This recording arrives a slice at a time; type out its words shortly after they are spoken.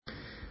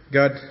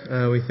God,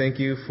 we thank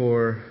you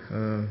for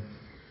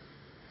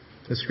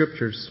the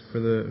Scriptures, for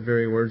the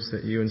very words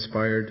that you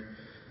inspired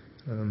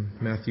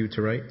Matthew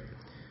to write.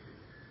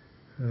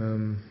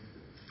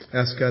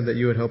 Ask God that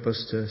you would help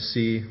us to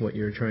see what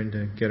you're trying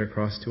to get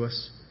across to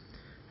us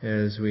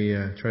as we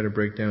try to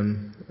break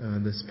down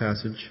this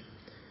passage.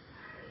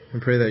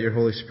 And pray that your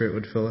Holy Spirit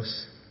would fill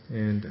us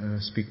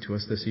and speak to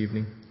us this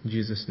evening. In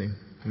Jesus' name,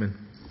 amen.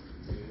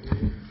 We're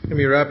going to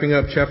be wrapping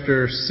up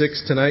chapter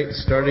 6 tonight,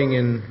 starting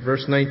in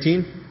verse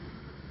 19.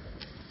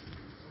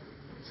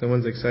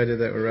 Someone's excited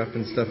that we're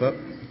wrapping stuff up.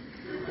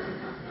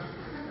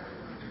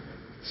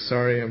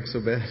 Sorry, I'm so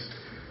bad.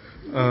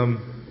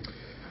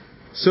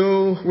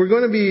 So we're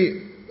going to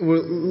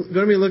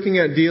be looking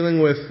at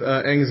dealing with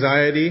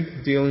anxiety,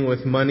 dealing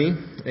with money,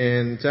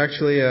 and it's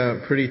actually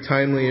a pretty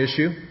timely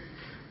issue.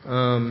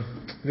 I'm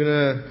going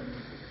to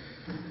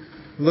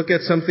look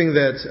at something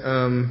that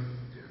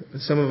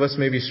some of us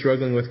may be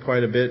struggling with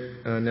quite a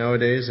bit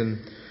nowadays, and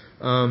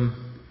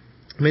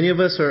many of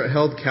us are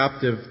held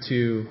captive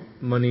to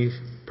money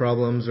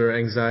problems or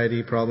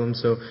anxiety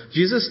problems. So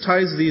Jesus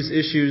ties these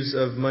issues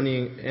of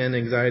money and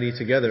anxiety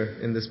together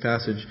in this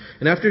passage.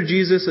 And after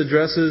Jesus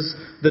addresses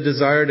the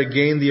desire to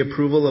gain the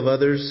approval of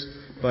others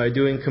by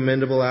doing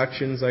commendable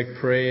actions like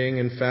praying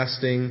and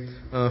fasting,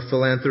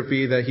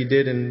 philanthropy that he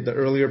did in the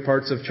earlier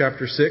parts of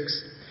chapter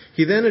 6,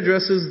 he then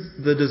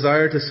addresses the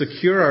desire to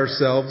secure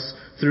ourselves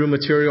through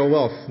material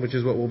wealth, which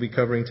is what we'll be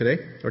covering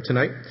today or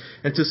tonight,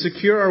 and to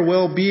secure our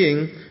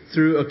well-being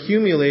through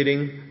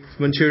accumulating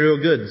material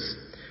goods.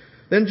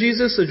 Then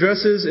Jesus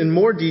addresses in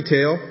more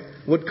detail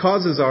what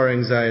causes our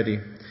anxiety.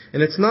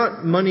 And it's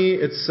not money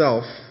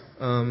itself.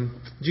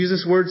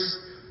 Jesus' words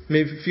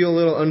may feel a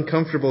little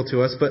uncomfortable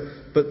to us,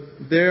 but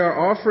they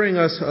are offering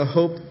us a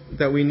hope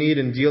that we need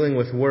in dealing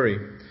with worry.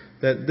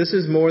 That this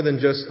is more than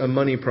just a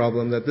money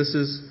problem, that this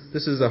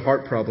is a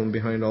heart problem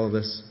behind all of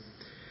this.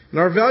 And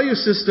our value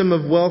system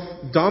of wealth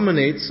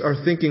dominates our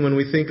thinking when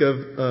we think of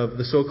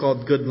the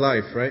so-called good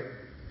life, right?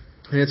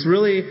 And it's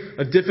really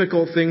a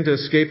difficult thing to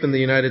escape in the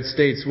United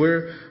States.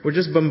 We're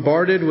just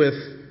bombarded with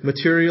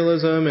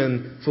materialism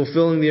and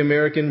fulfilling the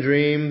American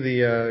dream,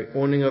 the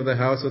owning of the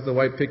house with the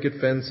white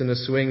picket fence and a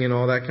swing and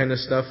all that kind of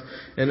stuff.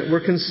 And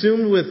we're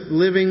consumed with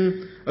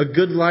living a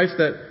good life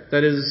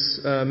that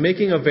is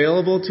making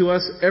available to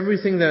us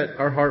everything that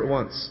our heart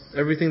wants,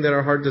 everything that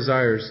our heart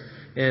desires.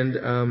 And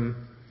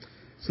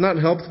it's not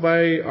helped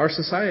by our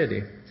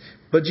society.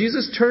 But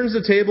Jesus turns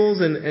the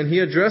tables and he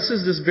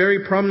addresses this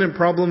very prominent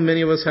problem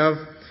many of us have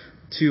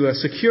to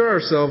secure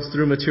ourselves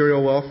through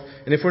material wealth.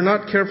 And if we're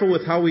not careful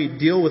with how we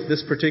deal with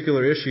this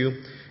particular issue,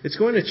 it's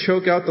going to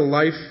choke out the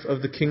life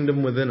of the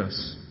kingdom within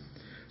us.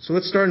 So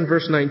let's start in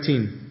verse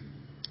 19.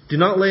 Do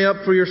not lay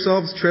up for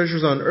yourselves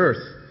treasures on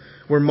earth,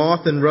 where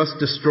moth and rust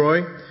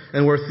destroy,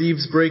 and where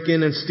thieves break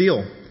in and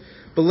steal.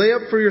 But lay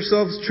up for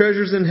yourselves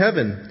treasures in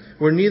heaven,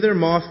 where neither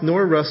moth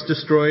nor rust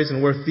destroys,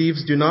 and where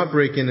thieves do not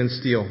break in and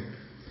steal.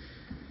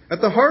 At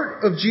the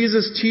heart of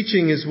Jesus'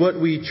 teaching is what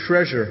we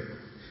treasure.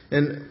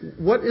 And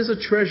what is a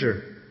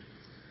treasure?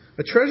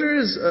 A treasure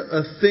is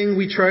a thing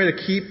we try to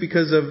keep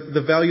because of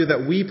the value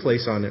that we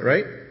place on it,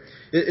 right?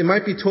 It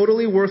might be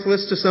totally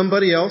worthless to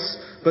somebody else,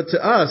 but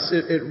to us,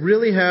 it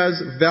really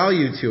has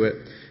value to it.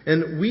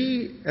 And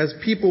we, as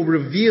people,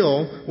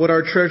 reveal what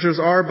our treasures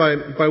are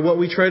by what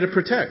we try to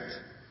protect.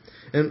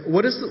 And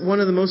what is one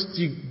of the most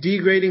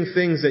degrading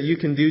things that you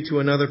can do to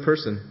another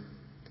person?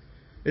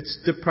 It's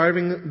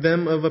depriving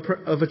them of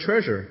a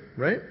treasure,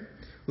 right?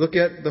 Look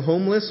at the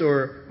homeless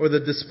or the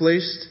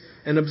displaced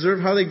and observe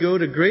how they go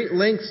to great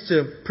lengths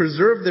to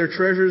preserve their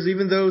treasures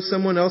even though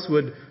someone else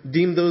would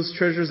deem those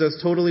treasures as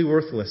totally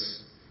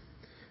worthless.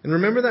 And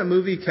remember that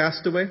movie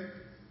Castaway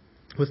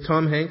with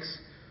Tom Hanks?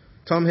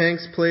 Tom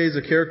Hanks plays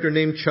a character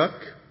named Chuck.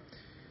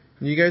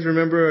 And you guys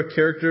remember a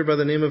character by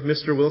the name of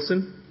Mr.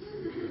 Wilson?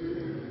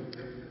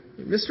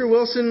 Mr.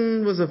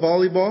 Wilson was a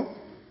volleyball.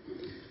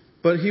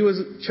 But he was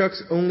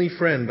Chuck's only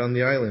friend on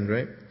the island,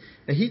 right?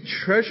 And he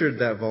treasured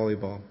that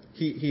volleyball.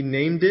 He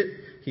named it.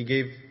 He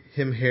gave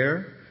him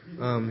hair.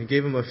 He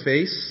gave him a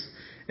face.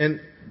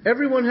 And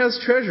everyone has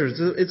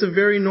treasures. It's a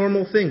very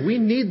normal thing. We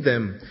need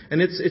them.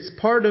 And it's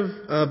part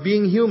of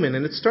being human.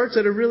 And it starts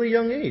at a really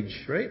young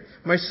age, right?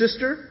 My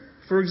sister,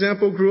 for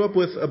example, grew up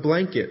with a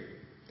blanket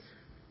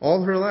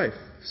all her life.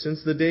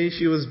 Since the day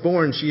she was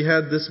born, she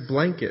had this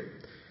blanket.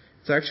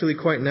 It's actually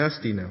quite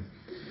nasty now.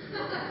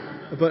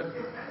 But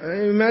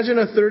imagine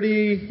a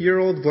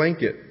 30-year-old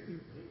blanket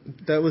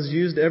that was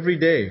used every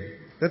day.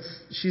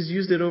 She's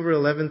used it over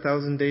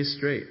 11,000 days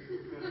straight.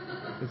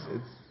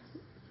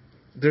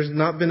 There's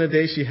not been a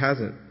day she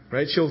hasn't,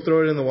 right? She'll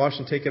throw it in the wash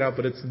and take it out,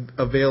 but it's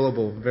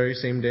available very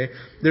same day.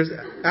 There's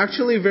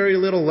actually very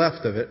little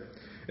left of it.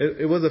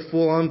 It was a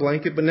full-on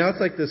blanket, but now it's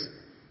like this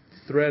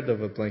thread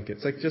of a blanket.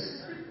 It's like just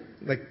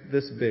like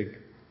this big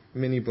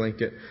mini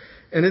blanket.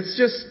 And it's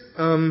just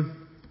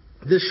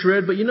this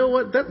shred, but you know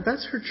what?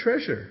 That's her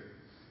treasure.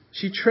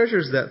 She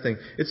treasures that thing.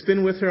 It's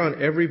been with her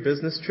on every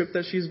business trip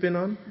that she's been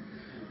on.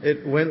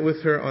 It went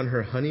with her on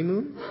her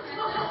honeymoon.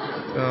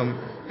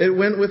 It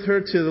went with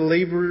her to the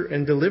labor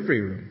and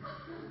delivery room.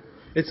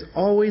 It's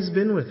always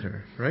been with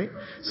her, right?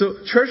 So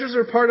treasures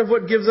are part of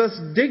what gives us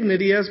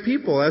dignity as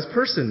people, as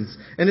persons.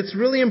 And it's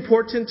really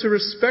important to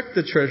respect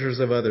the treasures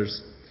of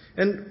others.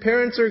 And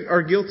parents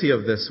are guilty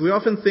of this. We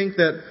often think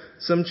that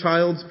some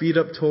child's beat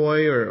up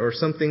toy or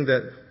something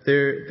that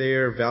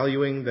they're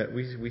valuing, that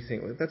we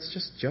think, well, that's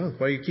just junk.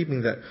 Why are you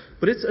keeping that?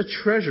 But it's a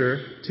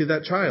treasure to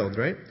that child,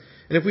 right?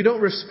 And if we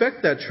don't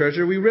respect that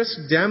treasure, we risk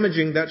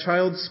damaging that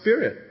child's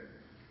spirit.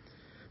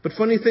 But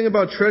funny thing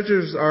about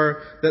treasures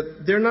are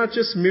that they're not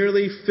just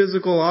merely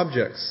physical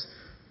objects.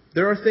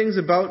 There are things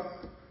about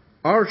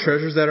our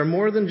treasures that are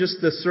more than just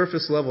the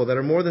surface level, that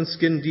are more than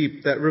skin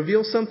deep, that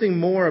reveal something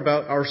more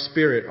about our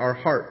spirit, our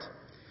heart.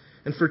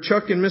 And for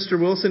Chuck and Mr.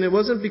 Wilson, it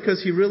wasn't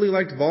because he really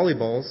liked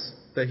volleyballs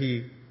that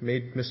he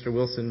made Mr.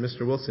 Wilson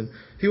Mr. Wilson.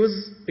 He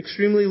was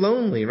extremely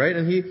lonely, right?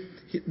 And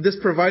this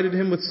provided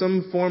him with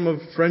some form of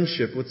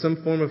friendship, with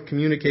some form of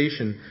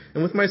communication.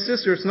 And with my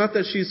sister, it's not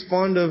that she's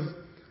fond of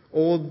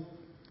old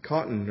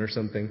cotton or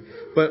something,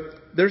 but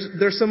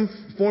there's some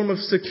form of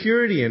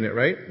security in it,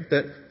 right?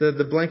 That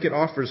the blanket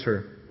offers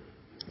her.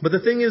 But the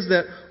thing is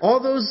that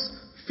all those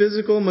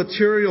physical,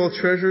 material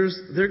treasures,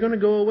 they're going to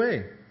go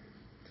away.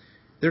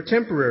 They're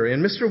temporary.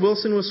 And Mr.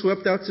 Wilson was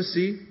swept out to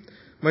sea.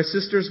 My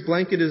sister's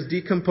blanket is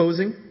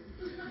decomposing,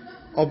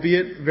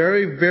 albeit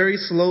very, very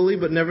slowly,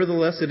 but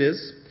nevertheless it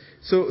is.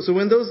 So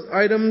when those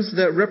items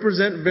that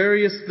represent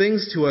various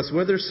things to us,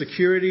 whether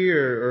security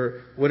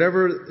or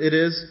whatever it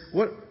is,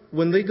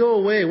 when they go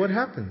away, what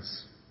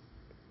happens?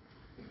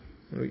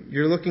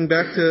 You're looking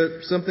back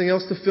to something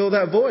else to fill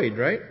that void,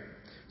 right?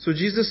 So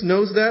Jesus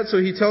knows that,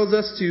 so He tells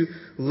us to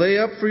lay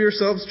up for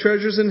yourselves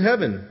treasures in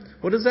heaven.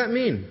 What does that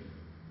mean?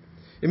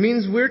 It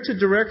means we're to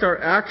direct our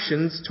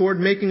actions toward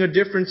making a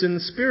difference in the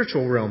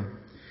spiritual realm,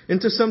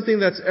 into something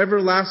that's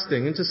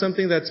everlasting, into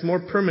something that's more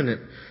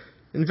permanent.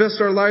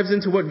 Invest our lives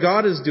into what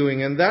God is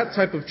doing, and that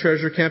type of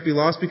treasure can't be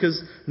lost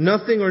because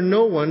nothing or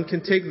no one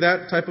can take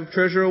that type of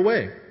treasure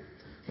away.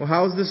 Well,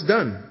 how is this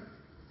done?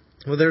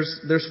 Well,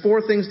 there's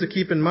 4 things to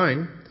keep in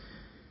mind.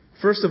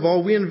 First of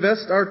all, we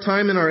invest our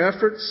time and our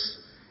efforts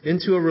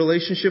into a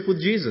relationship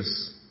with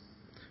Jesus.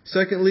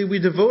 Secondly, we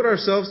devote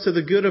ourselves to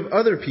the good of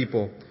other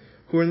people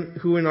who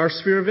are in our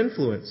sphere of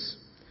influence.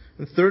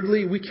 And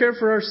thirdly, we care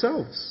for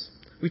ourselves.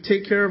 We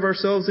take care of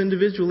ourselves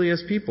individually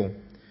as people.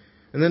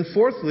 And then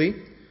fourthly,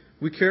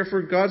 we care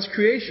for God's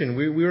creation.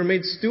 We were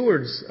made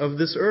stewards of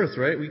this earth,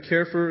 right? We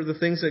care for the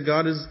things that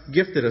God has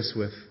gifted us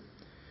with.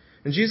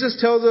 And Jesus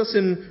tells us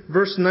in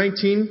verse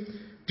 19,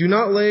 do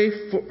not lay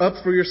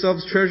up for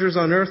yourselves treasures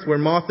on earth where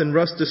moth and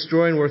rust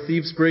destroy and where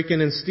thieves break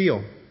in and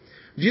steal.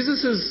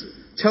 Jesus is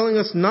telling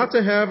us not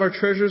to have our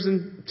treasures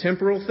in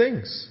temporal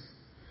things,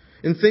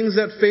 in things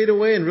that fade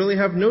away and really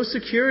have no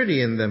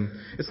security in them.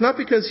 It's not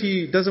because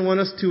He doesn't want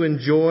us to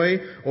enjoy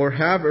or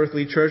have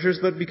earthly treasures,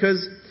 but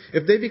because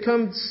if they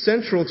become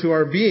central to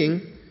our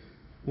being,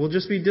 we'll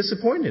just be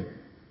disappointed.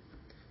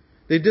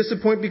 They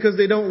disappoint because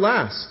they don't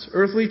last.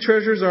 Earthly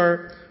treasures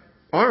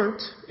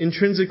aren't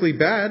intrinsically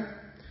bad,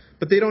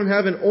 but they don't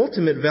have an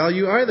ultimate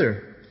value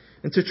either.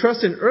 And to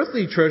trust in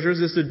earthly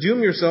treasures is to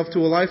doom yourself to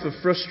a life of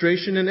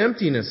frustration and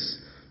emptiness,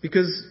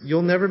 because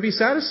you'll never be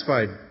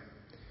satisfied.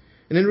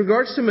 And in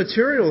regards to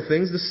material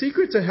things, the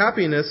secret to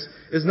happiness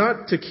is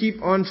not to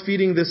keep on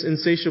feeding this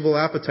insatiable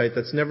appetite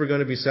that's never going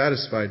to be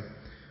satisfied,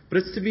 but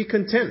it's to be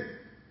content.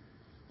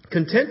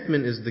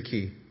 Contentment is the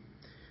key.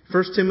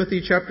 1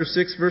 Timothy chapter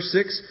 6, verse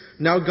 6,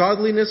 now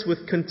godliness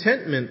with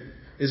contentment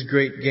is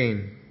great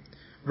gain.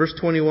 Verse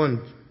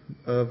 21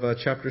 of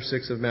chapter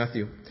 6 of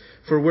Matthew.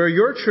 For where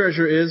your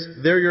treasure is,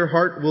 there your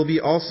heart will be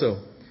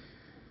also.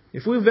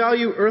 If we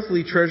value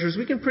earthly treasures,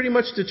 we can pretty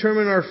much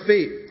determine our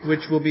fate,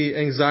 which will be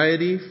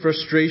anxiety,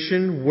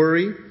 frustration,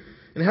 worry.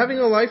 And having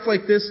a life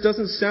like this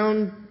doesn't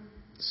sound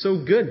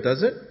so good,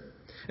 does it?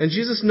 And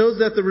Jesus knows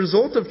that the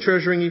result of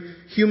treasuring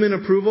human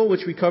approval,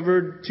 which we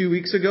covered 2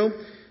 weeks ago,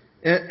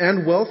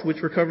 and wealth, which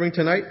we're covering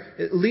tonight,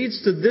 it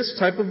leads to this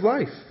type of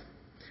life.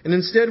 And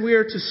instead we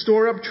are to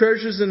store up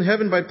treasures in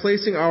heaven by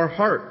placing our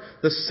heart,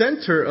 the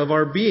center of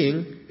our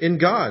being, in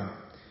God.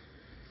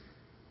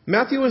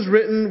 Matthew was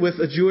written with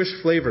a Jewish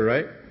flavor,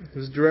 right? It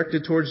was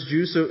directed towards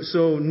Jews.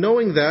 So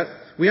knowing that,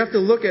 we have to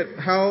look at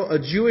how a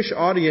Jewish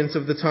audience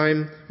of the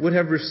time would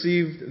have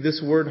received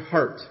this word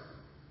heart.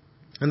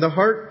 And the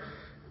heart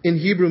in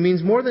Hebrew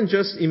means more than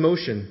just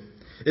emotion.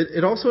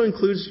 It also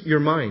includes your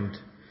mind.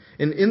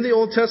 And in the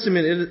Old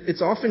Testament,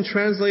 it's often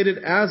translated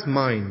as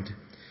mind.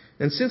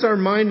 And since our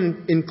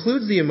mind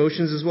includes the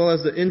emotions as well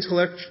as the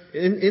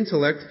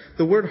intellect,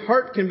 the word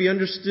heart can be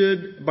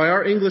understood by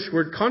our English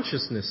word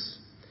consciousness.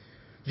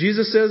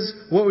 Jesus says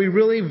what we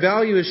really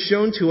value is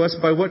shown to us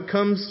by what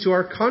comes to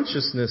our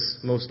consciousness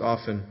most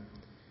often.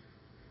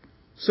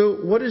 So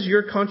what is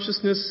your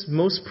consciousness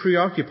most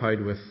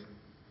preoccupied with?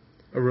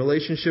 A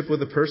relationship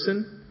with a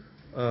person?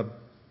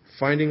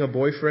 Finding a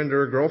boyfriend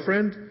or a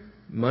girlfriend?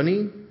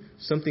 Money?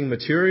 Something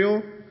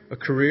material? A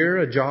career?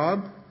 A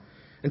job?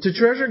 And to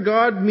treasure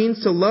God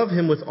means to love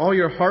Him with all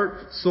your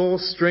heart, soul,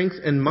 strength,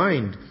 and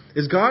mind.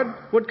 Is God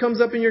what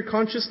comes up in your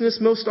consciousness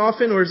most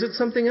often, or is it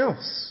something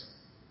else?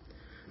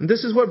 And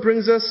this is what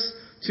brings us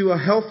to a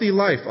healthy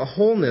life, a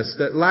wholeness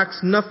that lacks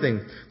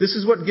nothing. This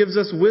is what gives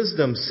us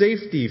wisdom,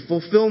 safety,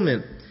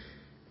 fulfillment.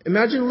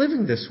 Imagine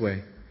living this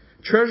way,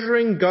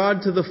 treasuring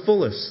God to the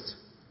fullest.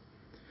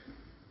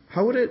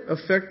 How would it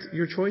affect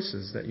your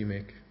choices that you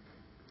make?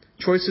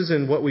 Choices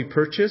in what we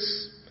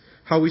purchase,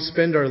 how we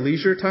spend our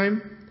leisure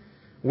time,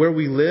 where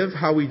we live,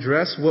 how we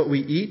dress, what we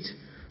eat.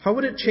 How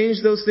would it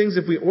change those things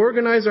if we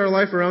organize our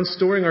life around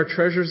storing our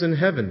treasures in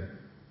heaven?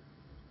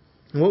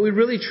 And what we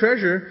really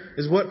treasure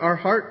is what our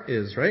heart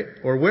is, right?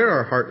 Or where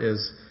our heart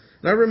is.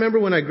 And I remember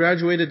when I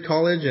graduated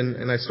college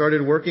and I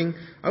started working,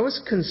 I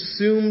was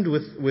consumed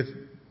with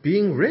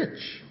being rich.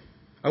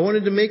 I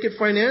wanted to make it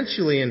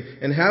financially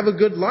and have a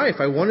good life.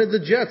 I wanted the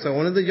jets. I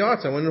wanted the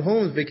yachts. I wanted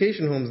homes,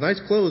 vacation homes, nice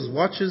clothes,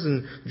 watches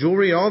and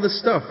jewelry, all this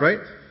stuff, right?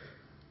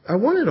 I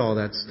wanted all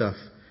that stuff.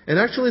 And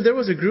actually there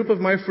was a group of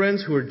my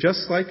friends who were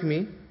just like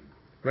me,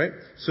 right?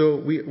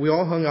 So we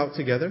all hung out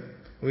together.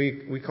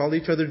 We called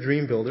each other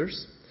dream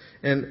builders.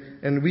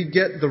 And we'd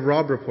get the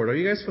Rob Report. Are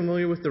you guys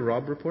familiar with the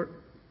Rob Report?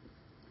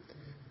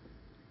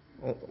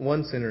 Oh,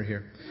 one sinner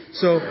here.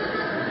 So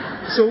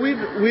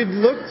we'd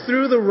look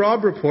through the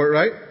Rob Report,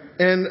 right?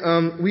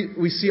 And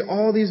we see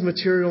all these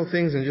material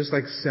things and just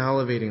like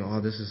salivating.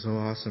 Oh, this is so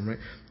awesome, right?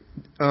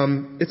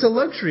 It's a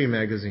luxury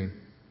magazine.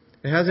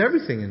 It has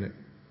everything in it.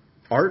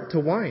 Art to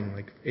wine,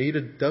 like A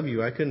to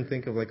W. I couldn't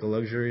think of like a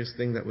luxurious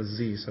thing that was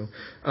Z. So,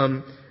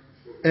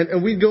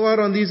 and we'd go out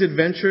on these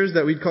adventures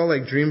that we'd call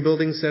like dream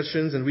building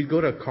sessions, and we'd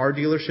go to car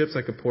dealerships,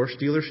 like a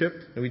Porsche dealership,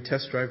 and we'd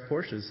test drive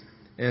Porsches.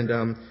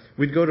 And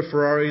we'd go to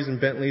Ferraris and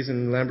Bentleys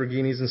and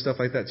Lamborghinis and stuff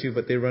like that too,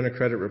 but they run a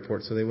credit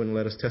report, so they wouldn't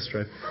let us test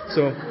drive.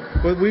 So,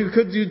 but we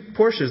could do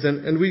Porsches,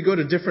 and we'd go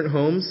to different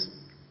homes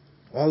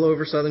all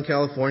over Southern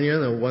California,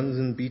 the ones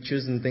in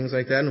beaches and things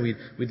like that, and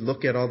we'd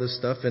look at all this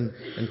stuff and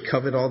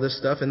covet all this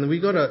stuff. And then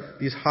we go to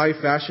these high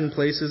fashion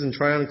places and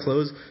try on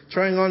clothes,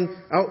 trying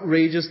on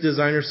outrageous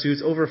designer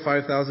suits, over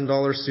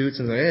 $5,000 suits,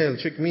 and say, hey,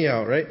 check me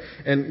out, right?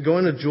 And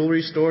going to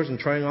jewelry stores and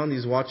trying on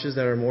these watches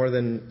that are more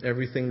than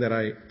everything that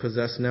I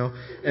possess now.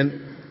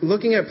 And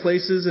looking at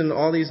places and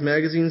all these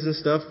magazines and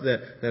stuff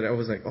that I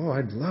was like, oh,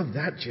 I'd love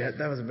that jet.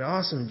 That was an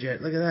awesome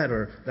jet. Look at that.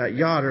 Or that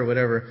yacht or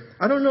whatever.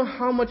 I don't know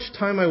how much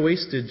time I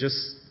wasted just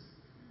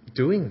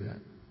doing that.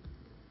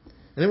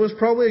 And it was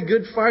probably a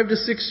good 5 to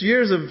 6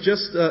 years of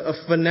just a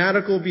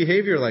fanatical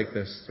behavior like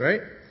this,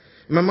 right?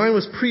 My mind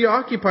was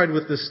preoccupied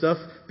with this stuff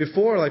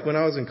before, like when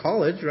I was in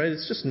college, right?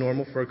 It's just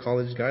normal for a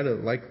college guy to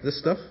like this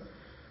stuff.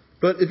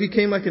 But it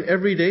became like an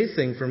everyday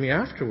thing for me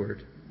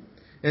afterward.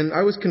 And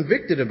I was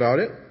convicted about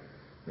it.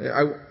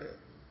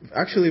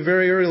 Actually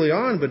very early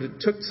on, but it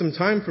took some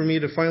time for me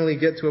to finally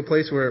get to a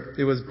place where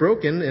it was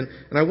broken. And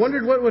I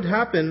wondered what would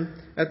happen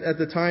at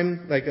the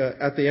time, like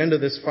at the end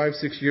of this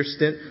 5-6 year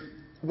stint.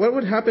 What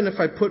would happen if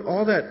I put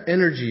all that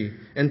energy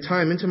and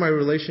time into my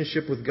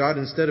relationship with God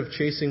instead of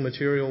chasing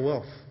material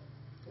wealth?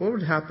 What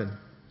would happen?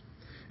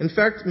 In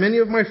fact, many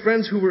of my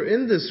friends who were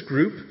in this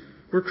group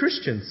were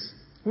Christians.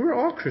 We were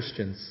all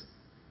Christians.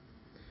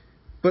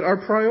 But our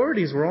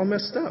priorities were all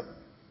messed up.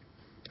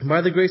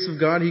 By the grace of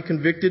God, He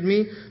convicted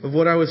me of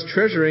what I was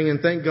treasuring, and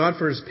thank God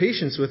for His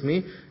patience with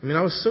me. I mean,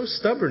 I was so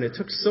stubborn. It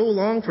took so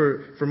long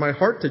for my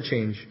heart to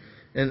change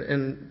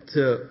and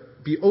to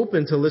be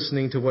open to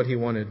listening to what He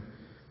wanted.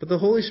 But the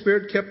Holy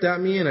Spirit kept at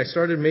me, and I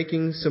started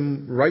making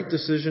some right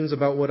decisions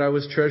about what I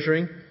was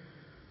treasuring.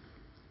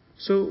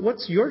 So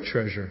what's your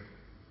treasure?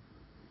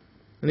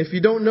 And if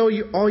you don't know,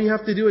 all you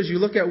have to do is you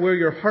look at where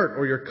your heart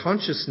or your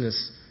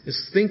consciousness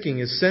is thinking,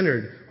 is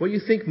centered. What you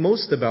think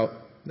most about,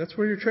 that's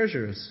where your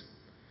treasure is.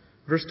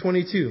 Verse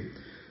 22,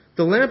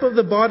 the lamp of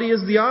the body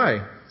is the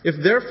eye. If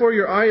therefore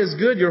your eye is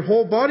good, your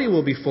whole body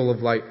will be full of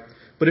light.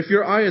 But if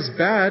your eye is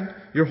bad,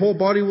 your whole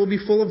body will be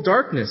full of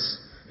darkness.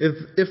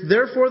 If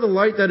therefore the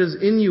light that is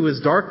in you is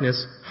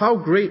darkness, how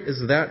great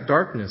is that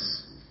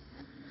darkness?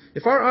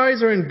 If our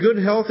eyes are in good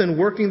health and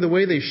working the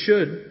way they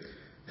should,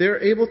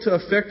 they're able to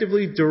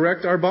effectively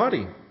direct our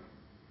body.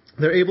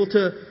 They're able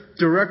to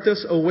direct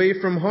us away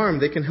from harm.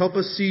 They can help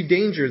us see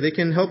danger. They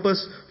can help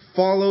us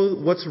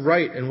follow what's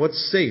right and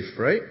what's safe,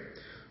 right?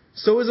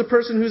 So is a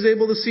person who's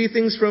able to see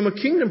things from a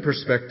kingdom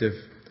perspective.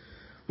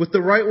 With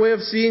the right way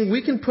of seeing,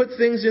 we can put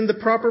things in the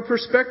proper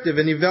perspective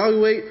and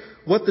evaluate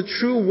what the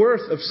true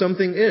worth of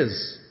something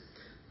is.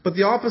 But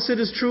the opposite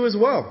is true as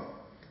well.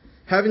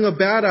 Having a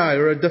bad eye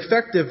or a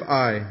defective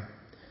eye,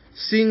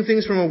 seeing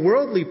things from a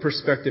worldly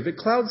perspective, it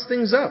clouds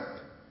things up.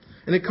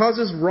 And it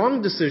causes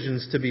wrong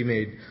decisions to be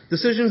made.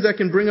 Decisions that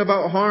can bring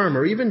about harm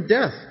or even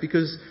death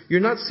because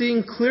you're not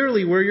seeing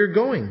clearly where you're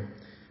going.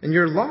 And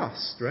you're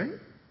lost, right?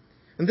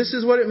 And this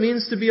is what it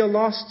means to be a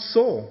lost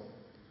soul.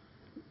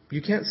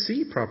 You can't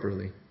see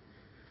properly.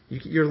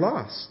 You're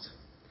lost.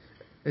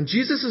 And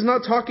Jesus is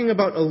not talking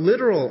about a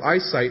literal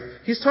eyesight.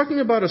 He's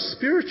talking about a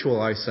spiritual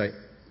eyesight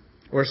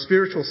or a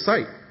spiritual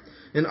sight.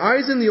 And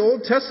eyes in the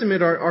Old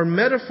Testament are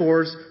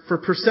metaphors for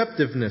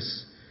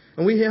perceptiveness.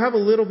 And we have a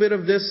little bit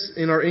of this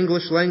in our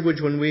English language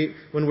when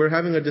we're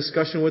having a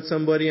discussion with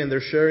somebody and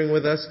they're sharing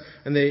with us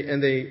and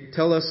they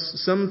tell us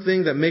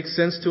something that makes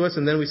sense to us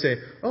and then we say,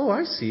 "Oh,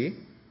 I see."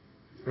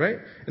 Right?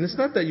 And it's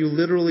not that you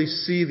literally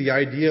see the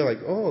idea like,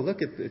 "Oh,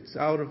 look, it's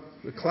out of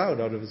the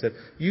cloud out of his head."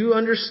 You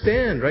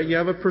understand, right? You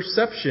have a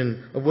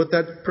perception of what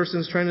that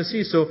person's trying to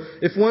see. So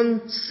if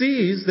one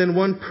sees, then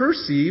one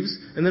perceives,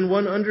 and then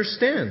one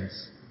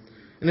understands.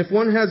 And if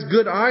one has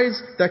good eyes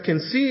that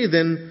can see,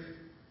 then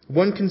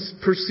one can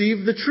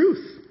perceive the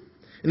truth.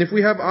 And if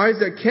we have eyes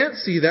that can't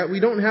see that, we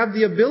don't have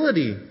the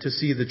ability to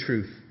see the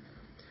truth.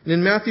 And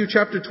in Matthew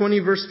chapter 20,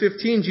 verse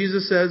 15,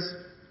 Jesus says,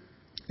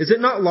 "Is it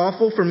not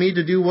lawful for me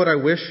to do what I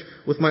wish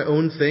with my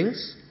own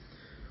things?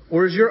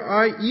 Or is your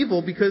eye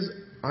evil because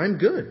I'm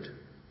good?"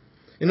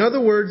 In other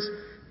words,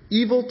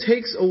 evil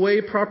takes away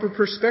proper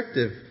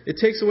perspective. It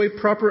takes away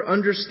proper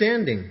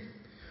understanding.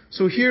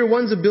 So here,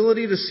 one's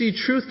ability to see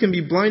truth can be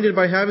blinded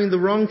by having the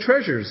wrong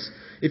treasures.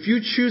 If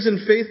you choose in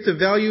faith to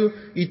value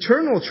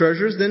eternal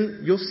treasures, then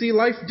you'll see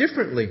life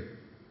differently.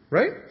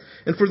 Right?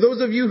 And for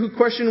those of you who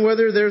question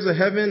whether there's a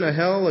heaven, a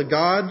hell, a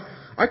God,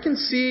 I can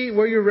see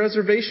where your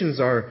reservations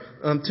are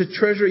to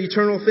treasure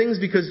eternal things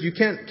because you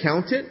can't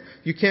count it,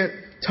 you can't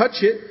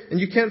touch it, and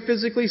you can't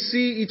physically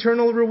see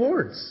eternal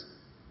rewards.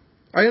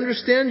 I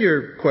understand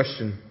your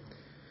question.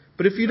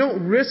 But if you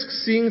don't risk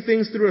seeing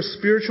things through a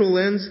spiritual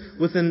lens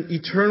with an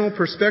eternal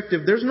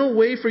perspective, there's no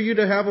way for you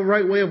to have a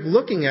right way of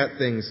looking at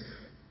things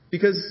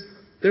because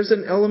there's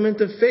an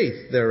element of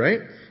faith there, right?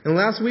 And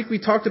last week we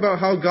talked about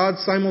how God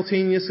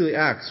simultaneously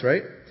acts,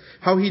 right?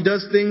 How He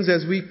does things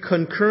as we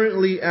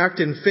concurrently act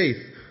in faith.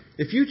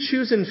 If you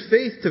choose in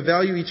faith to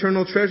value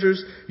eternal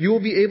treasures, you will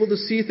be able to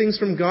see things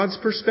from God's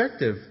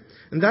perspective.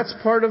 And that's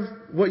part of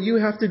what you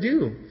have to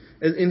do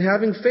in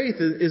having faith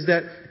is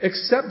that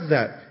accept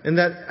that. And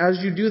that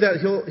as you do that,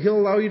 He'll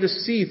allow you to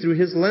see through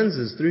His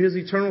lenses, through His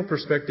eternal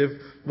perspective,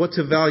 what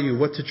to value,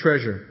 what to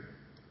treasure.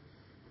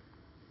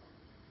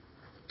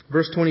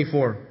 Verse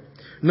 24.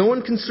 "No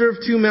one can serve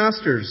two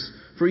masters,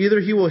 for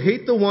either he will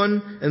hate the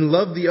one and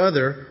love the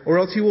other, or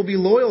else he will be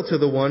loyal to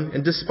the one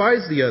and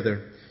despise the other.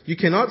 You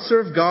cannot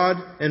serve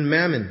God and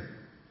mammon."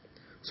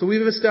 So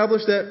we've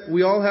established that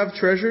we all have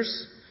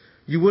treasures.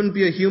 You wouldn't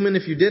be a human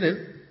if you didn't.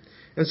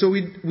 And so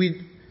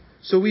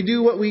we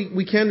do what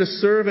we can to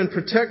serve and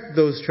protect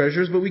those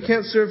treasures, but we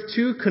can't serve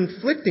two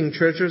conflicting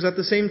treasures at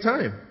the same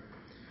time.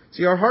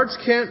 See, our hearts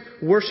can't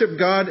worship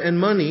God and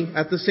money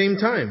at the same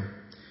time.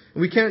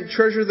 We can't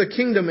treasure the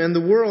kingdom and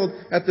the world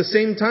at the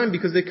same time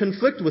because they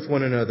conflict with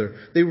one another.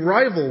 They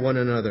rival one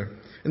another.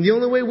 And the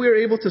only way we are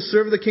able to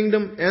serve the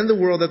kingdom and the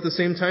world at the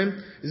same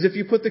time is if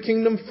you put the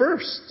kingdom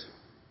first.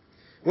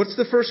 What's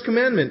the first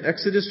commandment?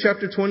 Exodus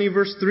chapter 20,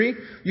 verse 3.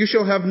 "You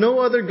shall have no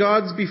other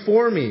gods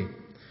before me."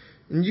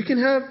 And you can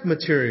have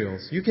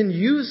materials. You can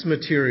use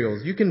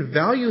materials. You can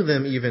value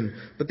them even.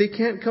 But they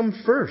can't come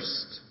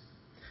first.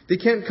 They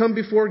can't come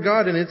before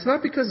God. And it's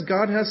not because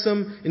God has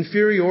some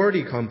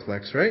inferiority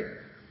complex, right?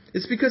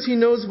 It's because He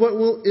knows what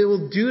it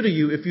will do to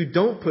you if you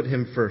don't put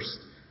Him first.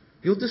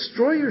 You'll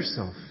destroy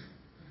yourself.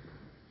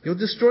 You'll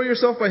destroy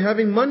yourself by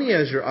having money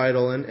as your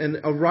idol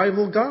and a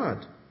rival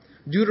God.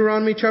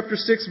 Deuteronomy chapter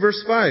 6,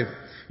 verse 5.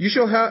 You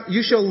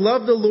shall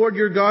love the Lord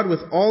your God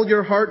with all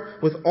your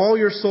heart, with all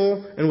your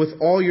soul, and with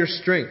all your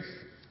strength.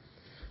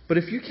 But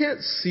if you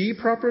can't see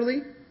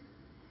properly,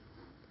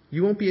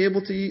 you won't be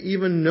able to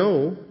even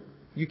know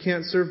you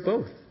can't serve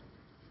both.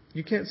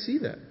 You can't see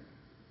that.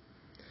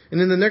 And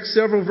in the next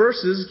several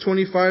verses,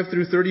 25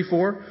 through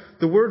 34,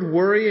 the word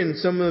worry, and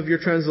some of your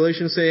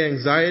translations say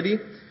anxiety,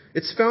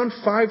 it's found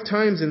 5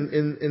 times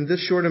in this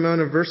short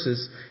amount of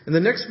verses. And the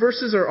next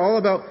verses are all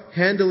about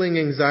handling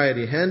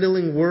anxiety,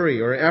 handling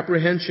worry or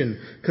apprehension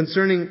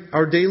concerning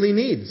our daily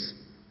needs.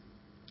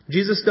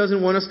 Jesus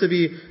doesn't want us to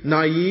be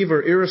naive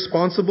or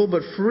irresponsible,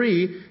 but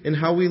free in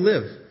how we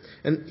live.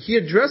 And He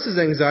addresses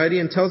anxiety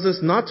and tells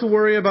us not to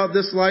worry about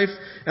this life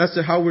as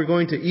to how we're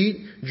going to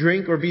eat,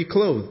 drink, or be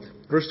clothed.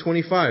 Verse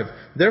 25,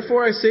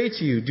 "Therefore I say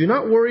to you, do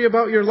not worry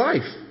about your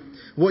life,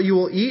 what you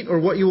will eat or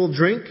what you will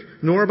drink,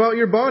 nor about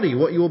your body,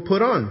 what you will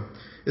put on.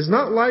 Is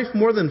not life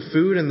more than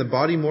food and the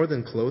body more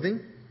than clothing?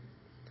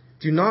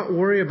 Do not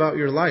worry about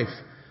your life."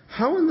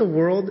 How in the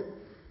world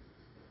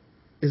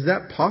is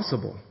that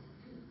possible?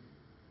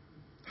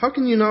 How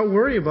can you not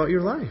worry about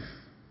your life?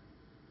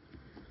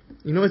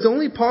 You know, it's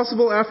only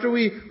possible after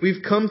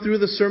we've come through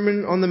the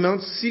Sermon on the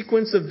Mount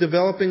sequence of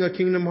developing a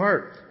kingdom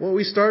heart. What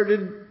we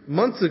started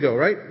months ago,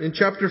 right? In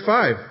chapter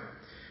 5.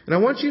 And I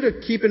want you to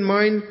keep in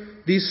mind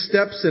these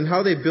steps and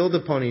how they build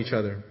upon each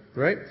other,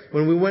 right?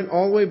 When we went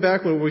all the way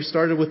back when we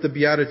started with the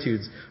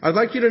Beatitudes, I'd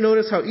like you to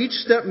notice how each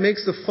step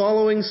makes the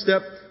following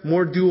step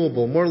more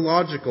doable, more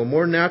logical,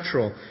 more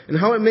natural, and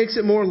how it makes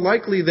it more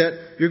likely that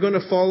you're going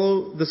to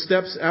follow the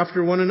steps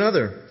after one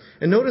another.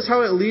 And notice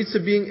how it leads to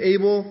being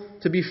able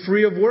to be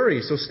free of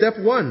worry. So step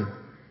 1,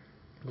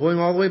 going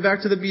all the way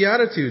back to the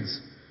Beatitudes,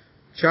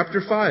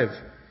 chapter 5.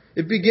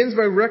 It begins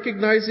by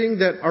recognizing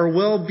that our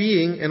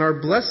well-being and our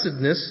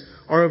blessedness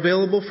are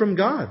available from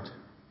God.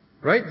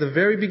 right? The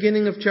very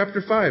beginning of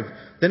chapter 5.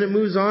 Then it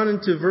moves on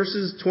into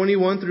verses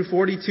 21 through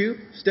 42.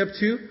 Step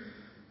 2.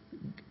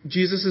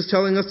 Jesus is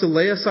telling us to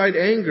lay aside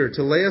anger,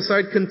 to lay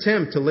aside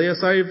contempt, to lay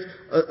aside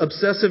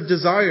obsessive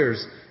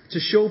desires, to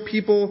show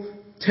people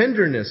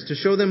tenderness, to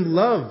show them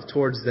love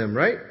towards them,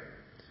 right?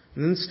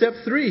 And then step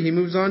 3, he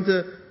moves on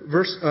to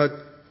verse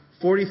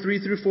 43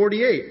 through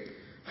 48.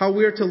 How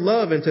we are to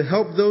love and to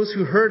help those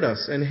who hurt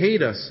us and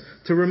hate us,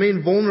 to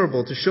remain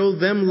vulnerable, to show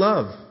them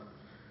love.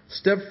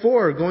 Step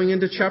 4, going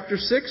into chapter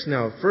 6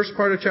 now, first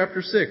part of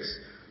chapter 6.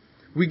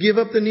 We give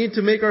up the need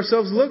to make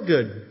ourselves look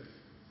good,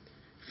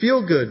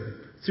 feel good,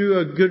 through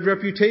a good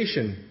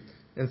reputation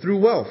and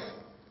through wealth.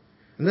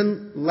 And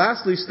then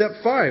lastly, step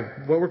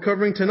 5, what we're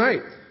covering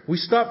tonight. We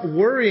stop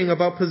worrying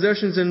about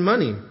possessions and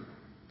money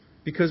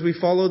because we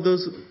followed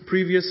those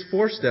previous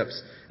 4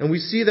 steps. And we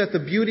see that the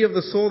beauty of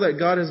the soul that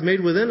God has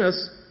made within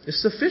us is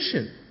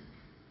sufficient.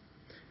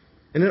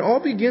 And it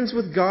all begins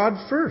with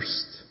God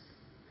first.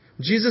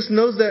 Jesus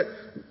knows that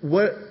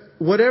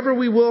whatever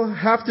we will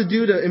have to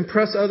do to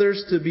impress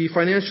others, to be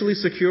financially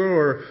secure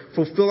or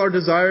fulfill our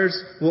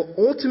desires, will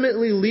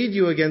ultimately lead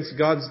you against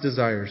God's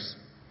desires.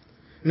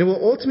 And it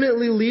will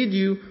ultimately lead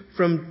you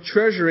from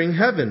treasuring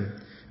heaven.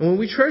 And when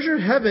we treasure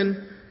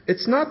heaven,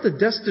 it's not the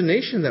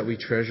destination that we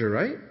treasure,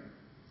 right?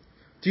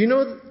 Do you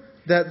know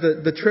that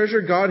the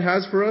treasure God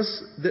has for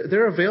us,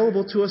 they're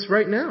available to us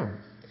right now?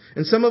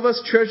 And some of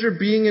us treasure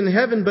being in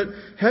heaven, but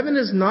heaven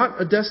is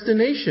not a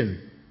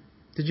destination.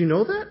 Did you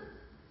know that?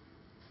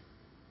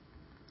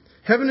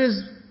 Heaven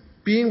is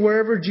being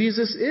wherever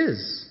Jesus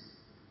is.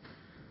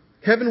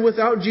 Heaven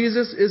without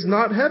Jesus is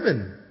not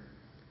heaven.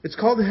 It's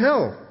called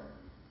hell.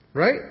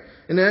 Right?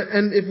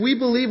 And if we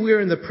believe we are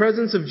in the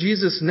presence of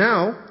Jesus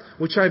now,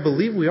 which I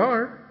believe we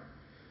are,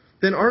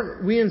 then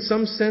aren't we in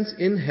some sense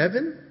in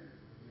heaven?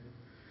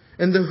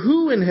 And the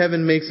who in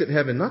heaven makes it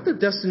heaven, not the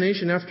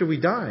destination after we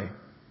die.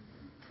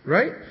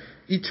 Right?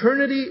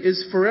 Eternity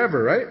is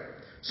forever, right?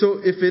 So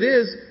if it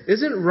is,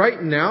 isn't right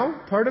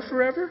now part of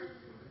forever?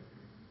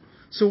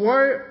 So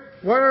why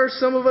are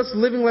some of us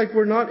living like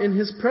we're not in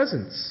His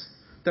presence?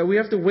 That we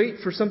have to wait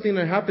for something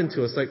to happen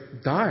to us, like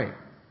die.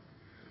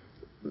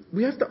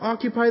 We have to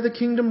occupy the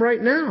kingdom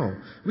right now.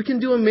 We can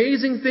do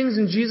amazing things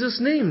in Jesus'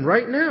 name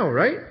right now,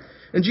 right?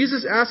 And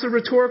Jesus asks a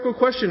rhetorical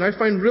question I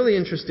find really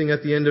interesting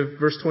at the end of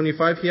verse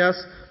 25. He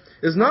asks,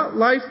 is not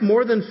life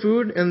more than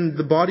food and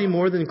the body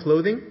more than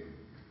clothing?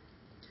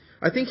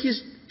 I think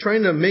He's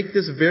trying to make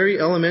this very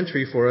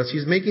elementary for us.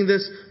 He's making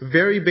this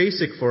very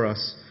basic for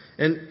us.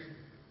 And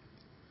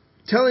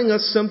telling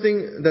us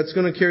something that's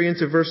going to carry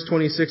into verse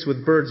 26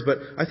 with birds. But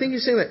I think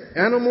He's saying that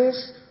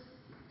animals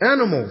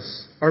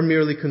are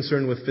merely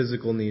concerned with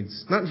physical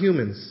needs, not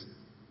humans.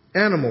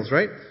 Animals,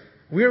 right?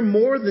 We are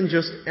more than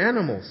just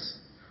animals.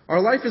 Our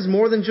life is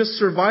more than just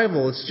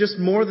survival. It's just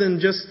more than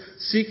just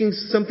seeking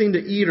something to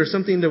eat or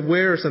something to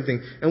wear or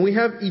something. And we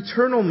have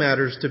eternal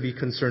matters to be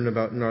concerned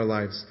about in our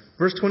lives.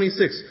 Verse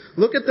 26,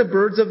 look at the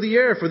birds of the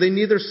air, for they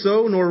neither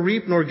sow nor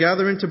reap nor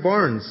gather into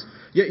barns.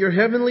 Yet your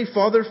heavenly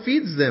Father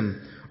feeds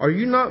them. Are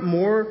you not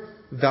more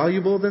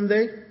valuable than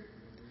they?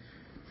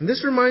 And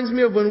this reminds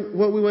me of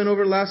what we went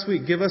over last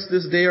week. Give us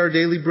this day our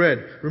daily bread.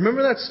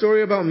 Remember that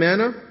story about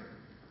manna?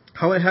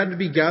 How it had to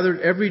be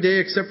gathered every day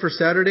except for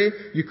Saturday?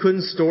 You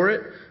couldn't store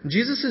it.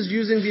 Jesus is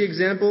using the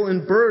example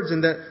in birds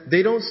in that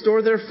they don't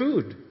store their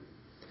food.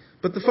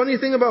 But the funny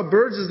thing about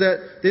birds is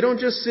that they don't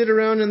just sit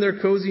around in their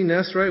cozy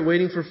nest, right,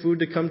 waiting for food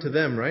to come to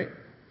them, right?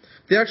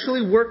 They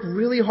actually work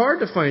really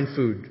hard to find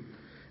food.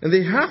 And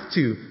they have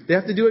to. They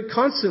have to do it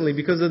constantly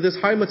because of this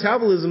high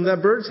metabolism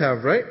that birds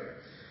have, right?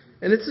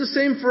 And it's the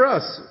same for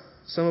us.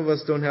 Some of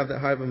us don't have that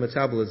high of a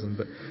metabolism,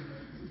 but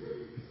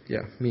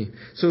yeah, me.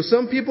 So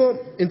some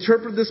people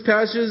interpret this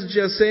passage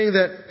as saying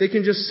that they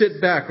can just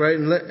sit back, right,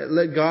 and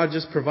let God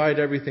just provide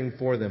everything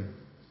for them.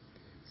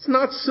 It's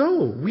not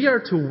so. We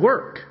are to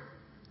work.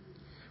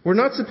 We're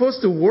not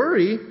supposed to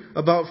worry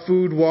about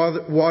food,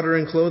 water,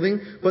 and clothing,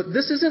 but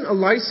this isn't a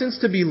license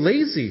to be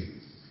lazy.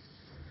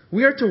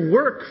 We are to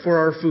work for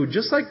our food,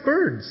 just like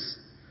birds.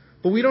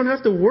 But we don't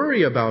have to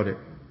worry about it.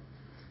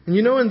 And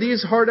you know, in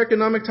these hard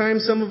economic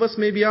times, some of us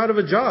may be out of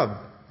a job.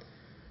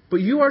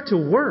 But you are to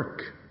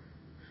work.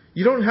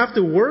 You don't have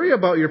to worry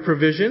about your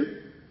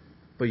provision,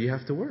 but you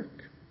have to work.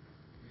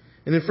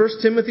 And in 1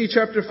 Timothy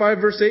chapter 5,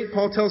 verse 8,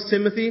 Paul tells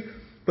Timothy,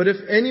 but if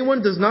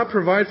anyone does not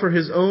provide for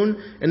his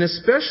own, and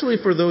especially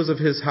for those of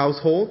his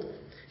household,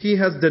 he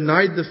has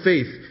denied the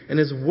faith and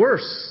is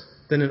worse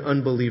than an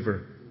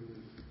unbeliever.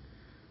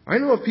 I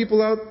know of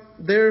people out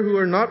there who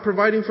are not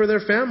providing for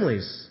their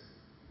families.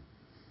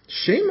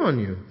 Shame on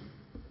you.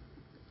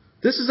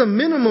 This is a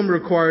minimum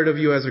required of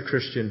you as a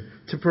Christian,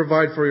 to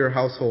provide for your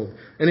household.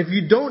 And if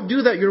you don't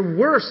do that, you're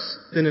worse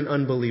than an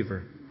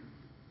unbeliever.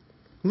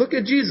 Look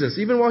at Jesus.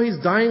 Even while He's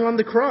dying on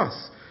the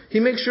cross, He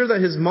makes sure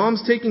that His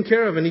mom's taken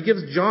care of, and He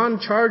gives John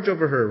charge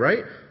over her,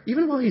 right?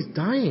 Even while He's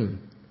dying.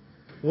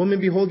 Woman,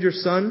 behold your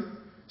son.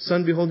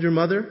 Son, behold your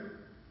mother.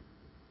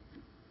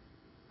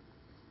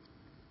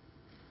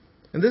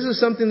 And this is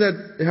something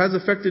that has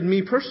affected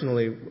me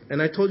personally.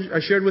 And I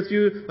shared with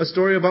you a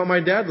story about my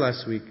dad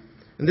last week.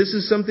 And this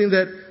is something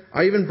that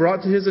I even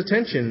brought to his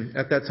attention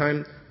at that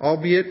time,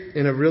 albeit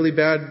in a really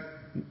bad,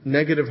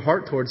 negative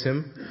heart towards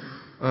him.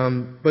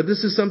 But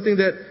this is something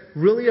that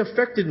really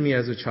affected me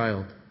as a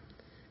child.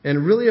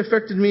 And really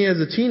affected me as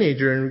a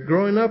teenager and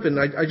growing up. And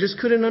I just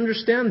couldn't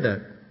understand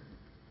that.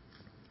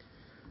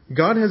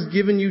 God has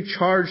given you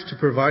charge to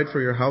provide for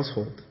your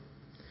household.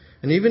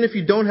 And even if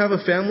you don't have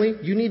a family,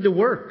 you need to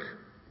work.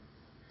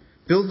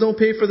 Bills don't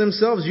pay for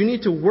themselves. You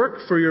need to work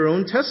for your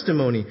own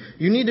testimony.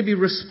 You need to be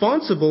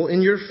responsible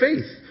in your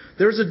faith.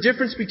 There's a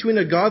difference between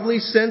a godly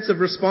sense of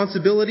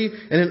responsibility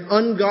and an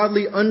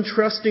ungodly,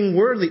 untrusting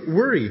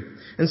worry.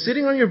 And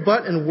sitting on your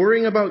butt and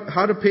worrying about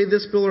how to pay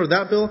this bill or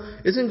that bill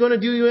isn't going to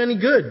do you any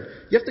good.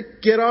 You have to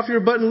get off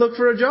your butt and look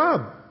for a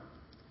job.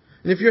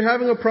 And if you're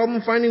having a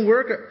problem finding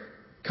work,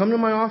 come to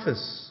my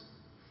office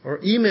or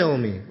email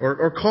me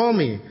or call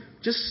me.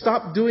 Just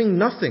stop doing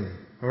nothing.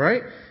 All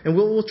right? And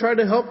we'll try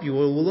to help you.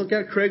 We'll look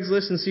at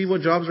Craigslist and see what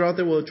jobs are out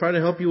there. We'll try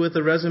to help you with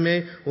a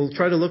resume. We'll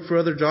try to look for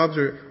other jobs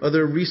or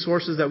other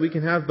resources that we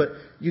can have. But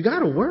you got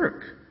to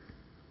work.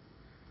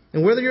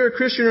 And whether you're a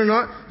Christian or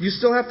not, you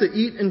still have to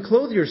eat and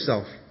clothe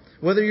yourself.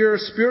 Whether you're a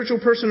spiritual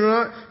person or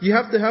not, you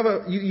have to have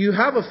you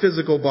have a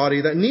physical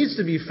body that needs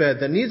to be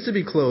fed, that needs to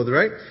be clothed,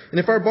 right? And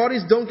if our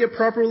bodies don't get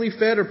properly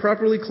fed or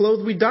properly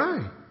clothed, we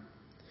die.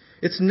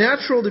 It's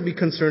natural to be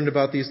concerned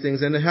about these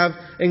things and to have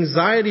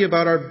anxiety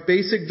about our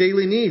basic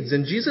daily needs.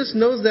 And Jesus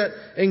knows that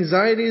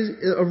anxiety is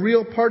a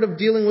real part of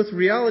dealing with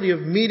reality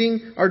of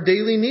meeting our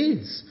daily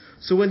needs.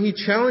 So when He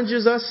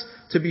challenges us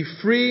to be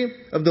free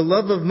of the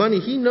love of money,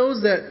 He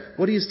knows that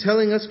what He's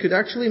telling us could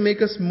actually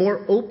make us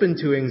more open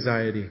to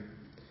anxiety.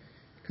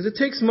 Because it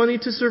takes money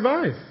to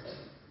survive.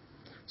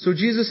 So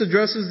Jesus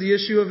addresses the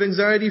issue of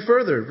anxiety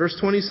further. Verse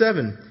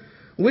 27.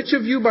 Which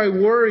of you by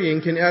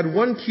worrying can add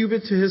 1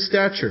 cubit to his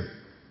stature?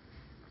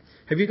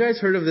 Have you guys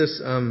heard of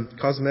this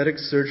cosmetic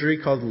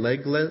surgery called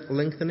leg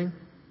lengthening?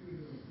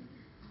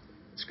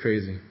 It's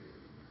crazy.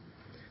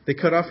 They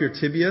cut off your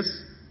tibias,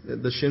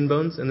 the shin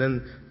bones, and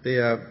then they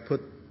put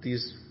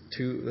these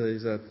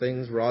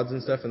things, rods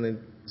and stuff, and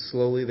then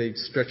slowly they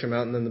stretch them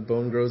out, and then the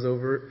bone grows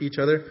over each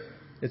other.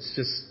 It's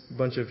just a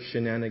bunch of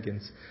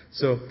shenanigans.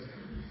 So,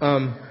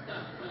 and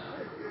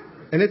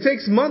it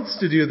takes months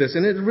to do this,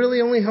 and it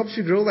really only helps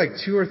you grow like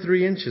 2 or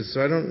 3 inches.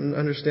 So I don't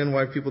understand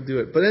why people do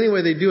it. But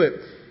anyway, they do it.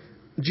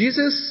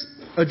 Jesus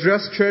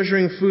addressed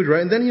treasuring food,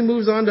 right? And then He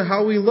moves on to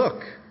how we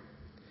look.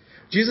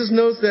 Jesus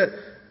knows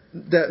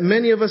that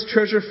many of us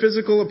treasure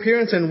physical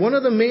appearance, and one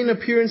of the main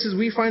appearances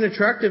we find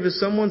attractive is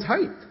someone's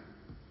height.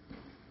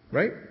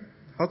 Right?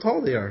 How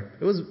tall they are.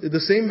 It was the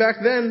same back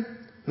then,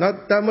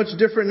 not that much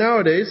different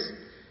nowadays.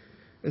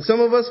 And some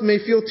of us may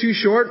feel too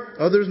short,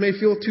 others may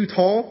feel too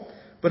tall.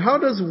 But how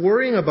does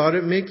worrying about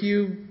it make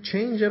you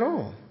change at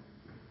all?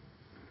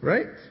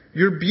 Right?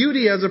 Your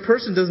beauty as a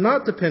person does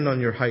not depend on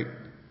your height.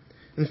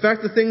 In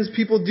fact, the things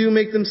people do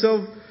make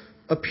themselves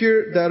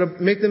appear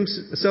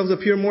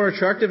more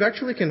attractive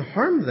actually can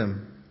harm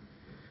them.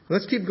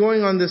 Let's keep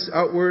going on this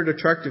outward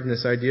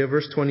attractiveness idea.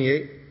 Verse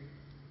 28.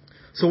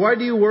 So why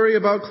do you worry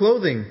about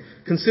clothing?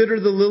 Consider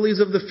the lilies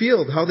of the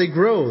field, how they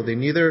grow. They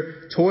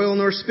neither toil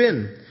nor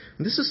spin.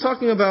 And this is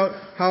talking about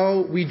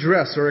how we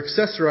dress or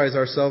accessorize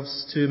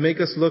ourselves to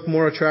make us look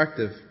more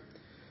attractive.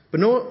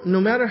 But no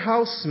matter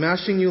how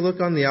smashing you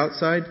look on the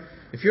outside,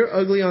 if you're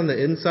ugly on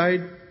the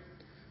inside,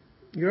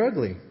 you're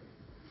ugly.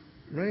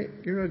 Right?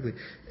 You're ugly.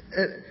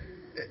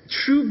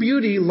 True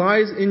beauty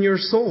lies in your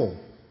soul.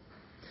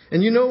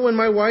 And you know when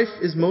my wife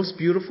is most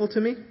beautiful to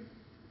me?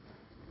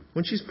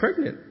 When she's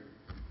pregnant.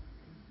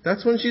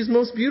 That's when she's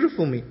most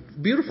beautiful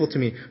to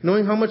me.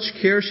 Knowing how much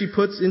care she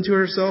puts into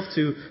herself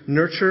to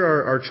nurture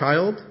our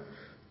child.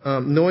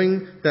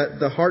 Knowing that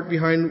the heart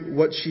behind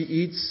what she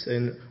eats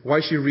and why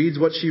she reads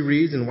what she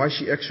reads and why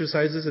she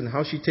exercises and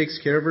how she takes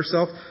care of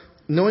herself.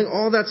 Knowing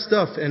all that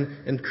stuff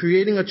and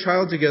creating a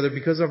child together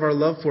because of our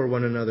love for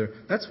one another.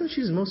 That's when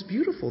she's most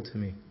beautiful to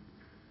me.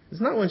 It's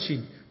not when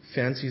she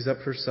fancies up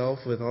herself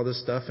with all this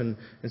stuff and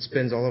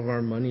spends all of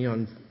our money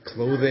on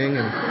clothing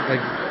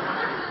and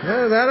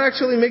no, that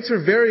actually makes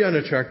her very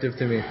unattractive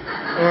to me.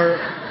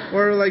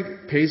 Or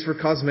like pays for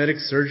cosmetic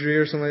surgery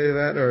or something like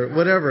that or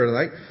whatever.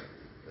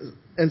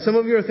 And some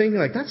of you are thinking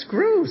like, that's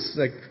gross.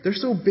 Like they're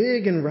so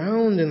big and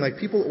round and like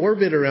people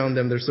orbit around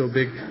them. They're so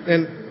big.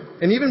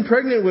 And even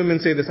pregnant women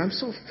say this, I'm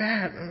so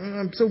fat,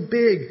 I'm so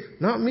big.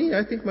 Not me.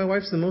 I think my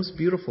wife's the most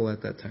beautiful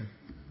at that time.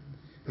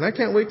 And I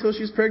can't wait till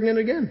she's pregnant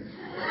again.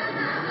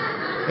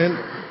 And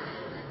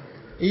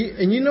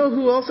you know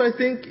who else I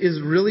think is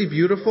really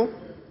beautiful?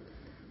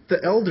 The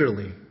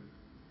elderly.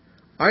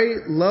 I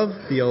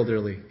love the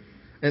elderly.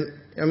 And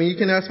I mean, you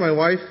can ask my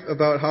wife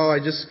about how I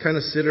just kind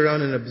of sit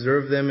around and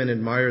observe them and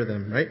admire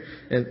them, right?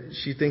 And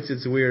she thinks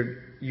it's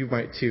weird. You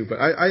might too. But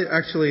I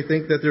actually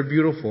think that they're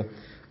beautiful.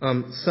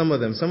 Some of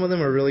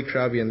them are really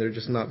crabby and they're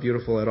just not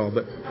beautiful at all.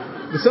 But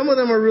some of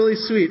them are really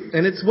sweet.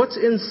 And it's what's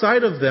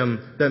inside of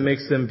them that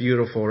makes them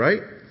beautiful, right?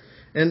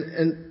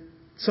 And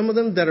Some of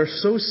them that are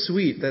so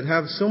sweet, that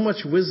have so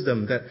much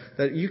wisdom,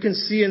 that you can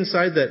see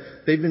inside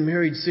that they've been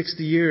married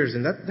 60 years,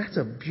 and that's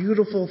a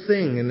beautiful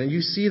thing. And then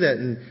you see that,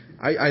 and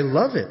I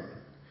love it.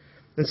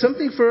 And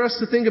something for us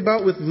to think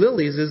about with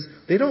lilies is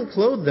they don't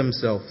clothe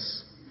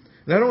themselves.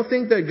 And I don't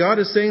think that God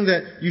is saying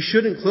that you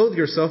shouldn't clothe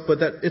yourself, but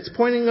that it's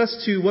pointing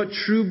us to what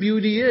true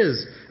beauty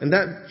is. And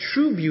that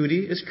true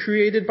beauty is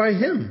created by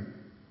Him.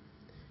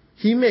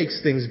 He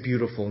makes things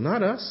beautiful,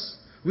 not us.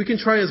 We can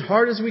try as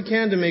hard as we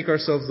can to make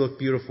ourselves look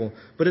beautiful,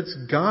 but it's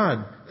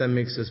God that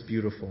makes us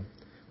beautiful.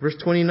 Verse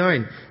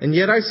 29, and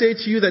yet I say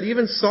to you that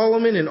even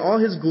Solomon in all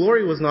his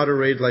glory was not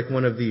arrayed like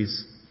one of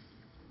these.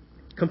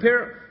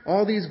 Compare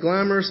all these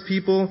glamorous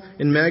people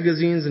in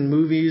magazines and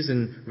movies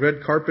and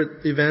red carpet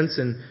events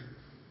and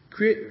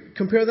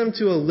compare them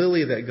to a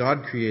lily that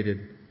God created.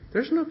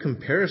 There's no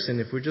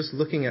comparison if we're just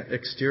looking at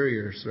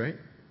exteriors, right?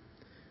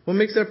 What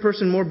makes that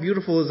person more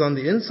beautiful is on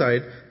the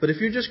inside, but if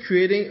you're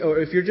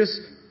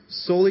just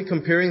solely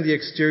comparing the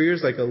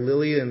exteriors like a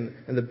lily and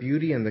the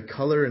beauty and the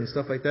color and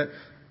stuff like that,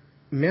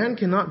 man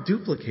cannot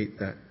duplicate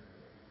that.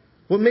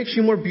 What makes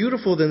you more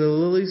beautiful than the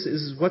lilies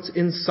is what's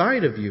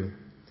inside of you.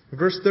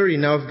 Verse 30,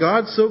 now if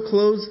God so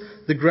clothes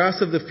the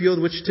grass of the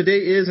field, which today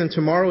is and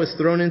tomorrow is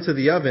thrown into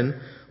the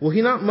oven, will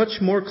He not much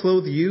more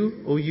clothe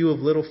you, O you of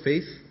little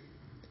faith?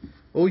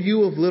 O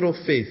you of little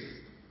faith.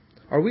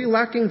 Are we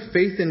lacking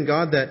faith in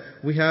God that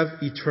we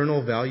have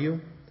eternal value?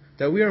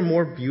 That we are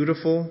more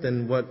beautiful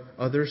than what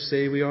others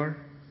say we are?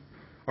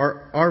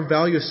 Our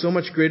value is so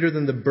much greater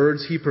than the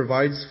birds He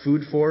provides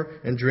food for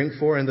and drink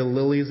for and the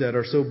lilies that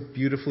are so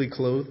beautifully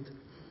clothed?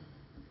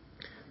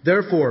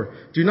 Therefore,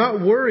 do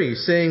not worry,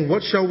 saying,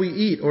 what shall we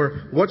eat?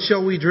 Or what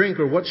shall we drink?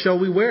 Or what shall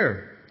we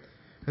wear?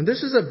 And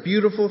this is a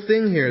beautiful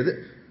thing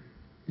here.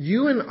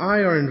 You and I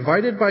are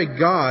invited by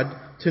God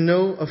to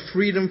know a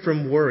freedom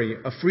from worry,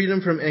 a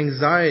freedom from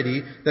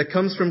anxiety that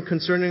comes from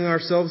concerning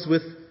ourselves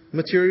with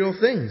material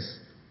things.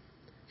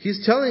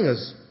 He's telling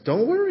us,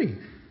 don't worry.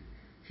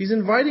 He's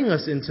inviting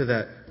us into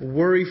that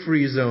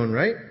worry-free zone,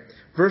 right?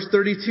 Verse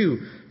 32,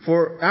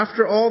 for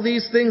after all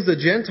these things the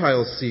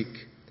Gentiles seek.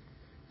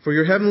 For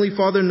your heavenly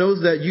Father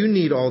knows that you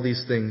need all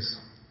these things.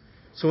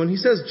 So when He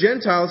says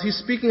Gentiles, He's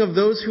speaking of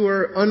those who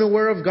are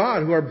unaware of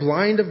God, who are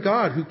blind of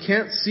God, who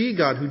can't see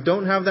God, who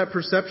don't have that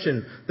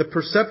perception, the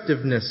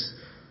perceptiveness.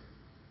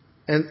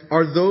 And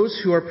are those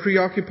who are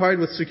preoccupied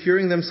with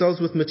securing themselves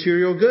with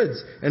material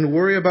goods and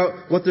worry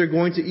about what they're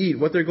going to eat,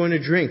 what they're going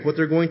to drink, what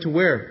they're going to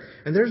wear.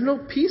 And there's no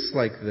peace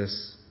like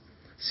this.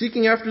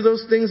 Seeking after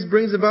those things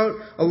brings about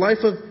a life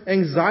of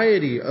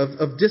anxiety,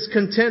 of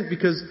discontent,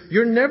 because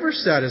you're never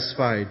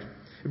satisfied.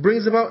 It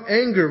brings about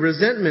anger,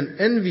 resentment,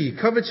 envy,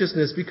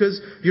 covetousness,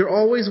 because you're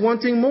always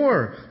wanting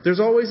more. There's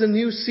always a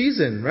new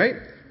season, right?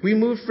 We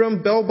moved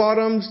from bell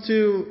bottoms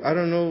to, I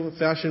don't know,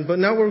 fashion, but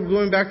now we're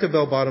going back to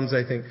bell bottoms,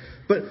 I think.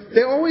 But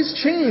they always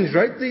change,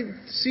 right? The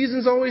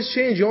seasons always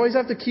change. You always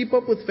have to keep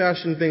up with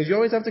fashion things. You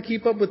always have to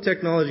keep up with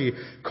technology.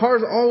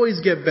 Cars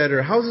always get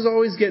better. Houses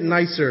always get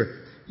nicer.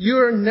 You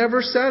are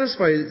never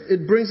satisfied.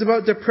 It brings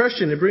about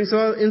depression. It brings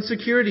about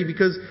insecurity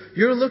because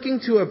you're looking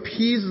to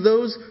appease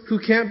those who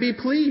can't be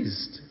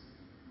pleased.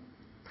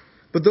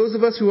 But those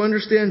of us who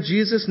understand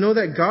Jesus know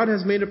that God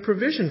has made a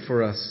provision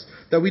for us,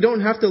 that we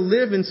don't have to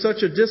live in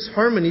such a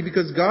disharmony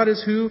because God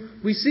is who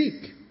we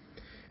seek.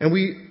 And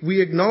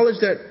we acknowledge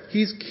that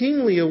He's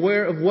keenly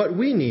aware of what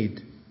we need.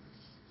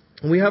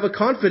 And we have a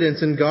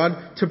confidence in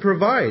God to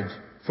provide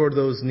for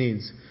those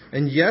needs.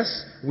 And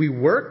yes, we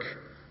work,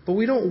 but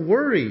we don't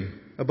worry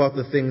about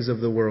the things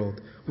of the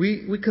world.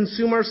 We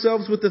consume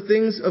ourselves with the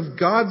things of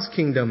God's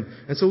kingdom.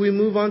 And so we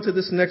move on to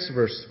this next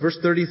verse, verse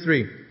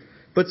 33.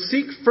 But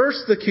seek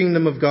first the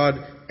kingdom of God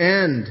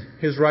and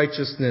His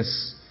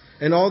righteousness,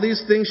 and all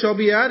these things shall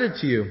be added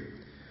to you.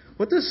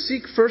 What does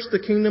seek first the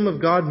kingdom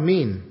of God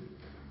mean?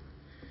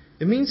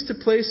 It means to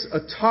place a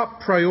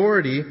top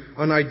priority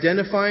on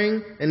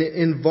identifying and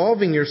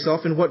involving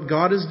yourself in what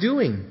God is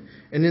doing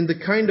and in the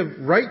kind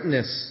of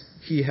rightness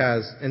He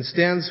has and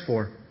stands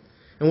for.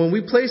 And when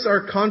we place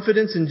our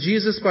confidence in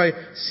Jesus by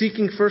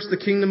seeking first the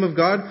kingdom of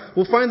God,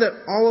 we'll find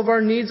that all of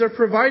our needs are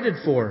provided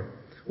for.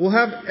 We'll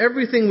have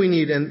everything we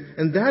need,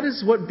 and that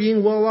is what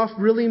being well off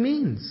really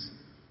means.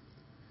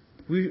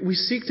 We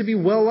seek to be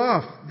well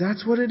off.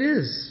 That's what it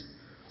is.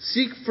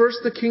 Seek first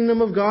the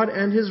kingdom of God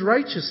and His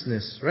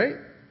righteousness, right?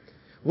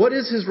 What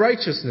is His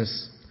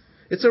righteousness?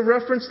 It's a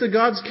reference to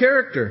God's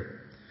character,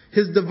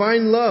 His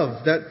divine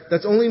love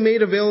that's only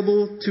made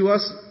available to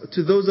us,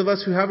 to those of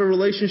us who have a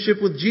relationship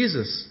with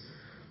Jesus.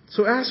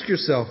 So ask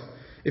yourself,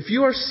 if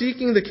you are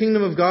seeking the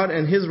kingdom of God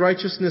and His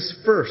righteousness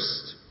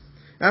first,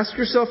 ask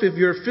yourself if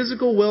your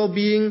physical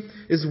well-being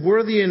is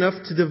worthy enough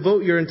to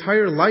devote your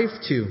entire life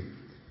to.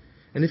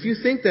 And if you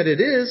think that it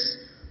is,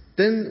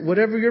 then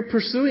whatever you're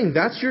pursuing,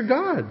 that's your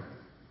God.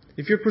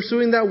 If you're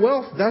pursuing that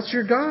wealth, that's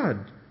your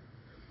God.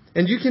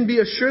 And you can be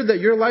assured that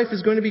your life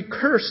is going to be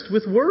cursed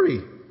with worry.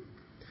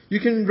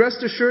 You can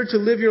rest assured to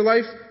live your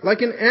life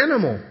like an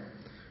animal,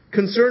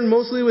 concerned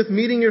mostly with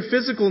meeting your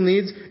physical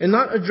needs and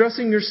not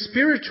addressing your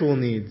spiritual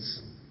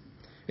needs.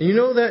 And you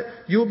know that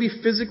you'll be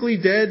physically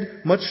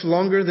dead much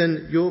longer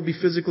than you'll be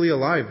physically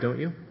alive, don't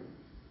you?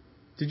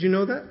 Did you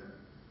know that?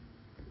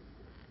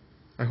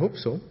 I hope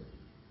so.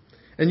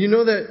 And you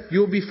know that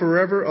you'll be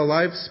forever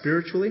alive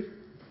spiritually?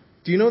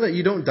 Do you know that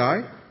you don't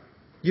die?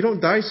 You don't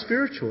die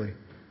spiritually.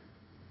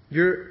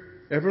 You're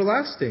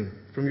everlasting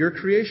from your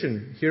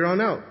creation here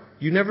on out.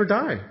 You never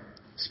die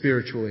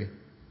spiritually.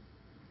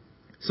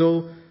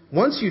 So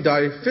once you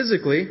die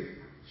physically,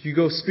 you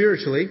go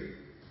spiritually,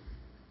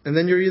 and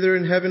then you're either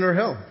in heaven or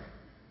hell.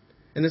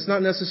 And it's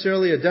not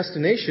necessarily a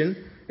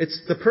destination,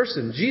 it's the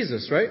person,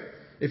 Jesus, right?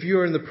 If you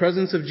are in the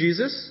presence of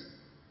Jesus,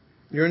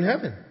 you're in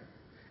heaven.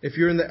 If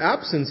you're in the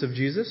absence of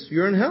Jesus,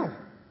 you're in hell.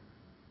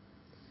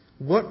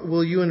 What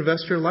will you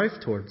invest your life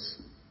towards?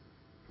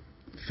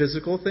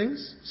 Physical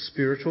things?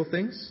 Spiritual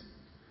things?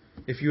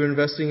 If you're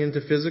investing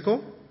into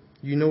physical,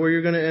 you know where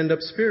you're going to end up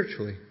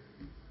spiritually.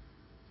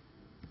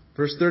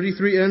 Verse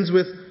 33 ends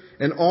with,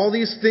 "And all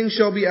these things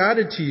shall be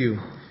added to you."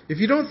 If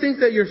you don't think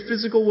that your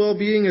physical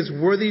well-being is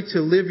worthy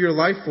to live your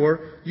life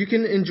for, you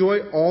can enjoy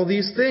all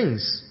these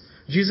things.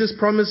 Jesus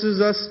promises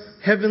us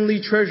heavenly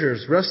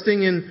treasures,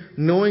 resting in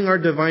knowing our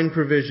divine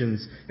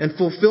provisions, and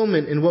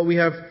fulfillment in what we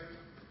have,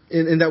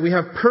 in that we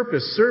have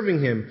purpose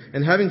serving Him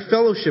and having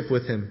fellowship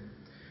with Him.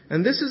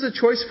 And this is a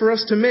choice for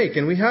us to make,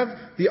 and we have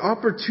the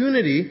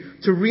opportunity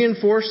to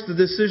reinforce the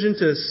decision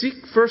to seek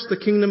first the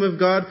kingdom of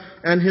God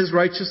and His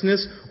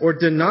righteousness, or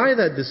deny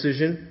that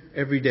decision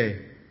every day.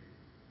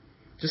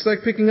 Just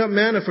like picking up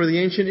manna for the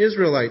ancient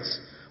Israelites,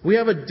 we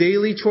have a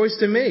daily choice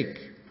to make.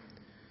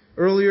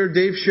 Earlier,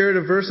 Dave shared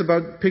a verse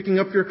about picking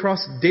up your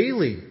cross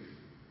daily.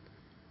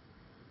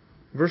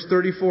 Verse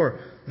 34,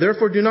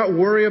 "Therefore do not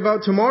worry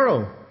about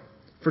tomorrow,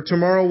 for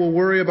tomorrow will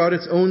worry about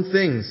its own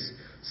things.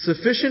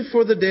 Sufficient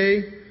for the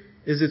day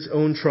is its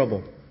own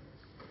trouble."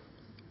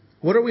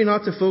 What are we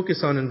not to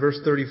focus on in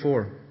verse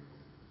 34?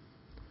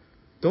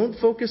 Don't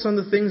focus on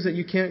the things that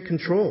you can't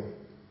control,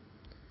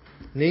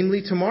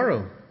 namely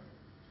tomorrow.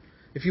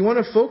 If you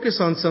want to focus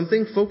on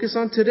something, focus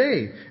on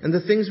today and the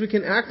things we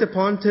can act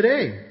upon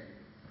today.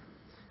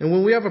 And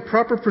when we have a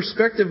proper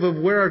perspective of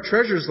where our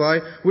treasures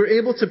lie, we're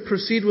able to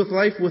proceed with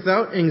life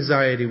without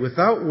anxiety,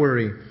 without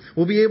worry.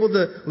 We'll be able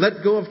to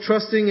let go of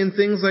trusting in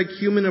things like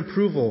human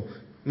approval,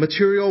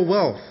 material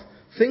wealth,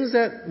 things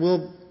that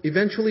will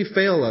eventually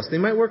fail us. They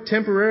might work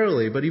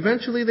temporarily, but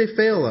eventually they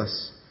fail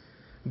us.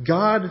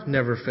 God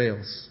never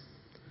fails.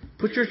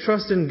 Put your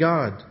trust in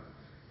God.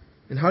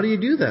 And how do you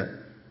do that?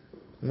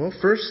 Well,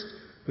 first,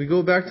 we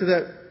go back to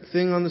that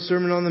thing on the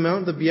Sermon on the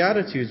Mount, the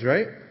Beatitudes,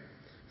 right?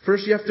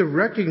 First, you have to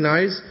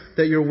recognize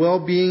that your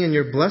well-being and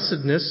your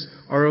blessedness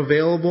are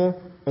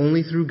available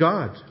only through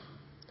God.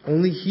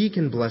 Only He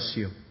can bless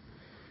you.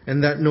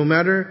 And that no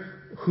matter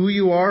who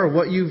you are or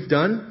what you've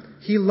done,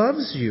 He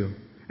loves you.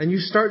 And you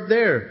start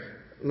there.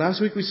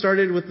 Last week we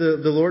started with the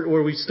Lord,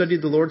 or we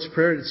studied the Lord's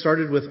Prayer. It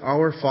started with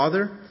Our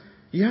Father.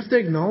 You have to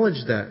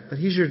acknowledge that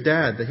He's your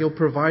dad, that He'll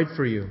provide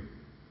for you,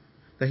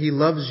 that He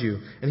loves you,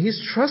 and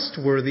He's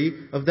trustworthy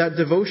of that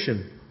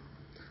devotion.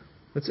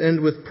 Let's end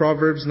with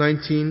Proverbs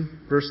 19,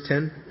 verse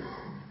 10.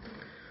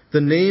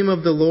 "The name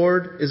of the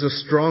Lord is a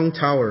strong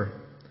tower.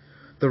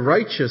 The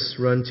righteous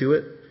run to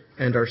it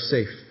and are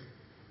safe."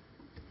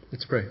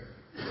 Let's pray.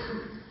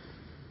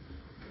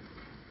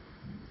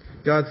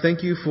 God,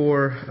 thank You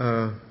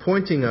for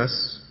pointing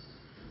us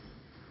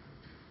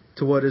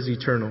to what is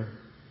eternal,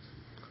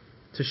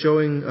 to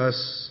showing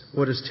us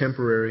what is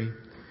temporary,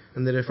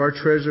 and that if our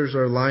treasures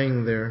are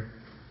lying there,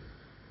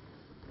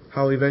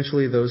 how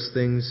eventually those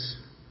things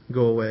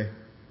go away.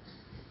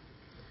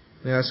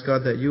 I ask,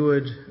 God, that You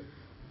would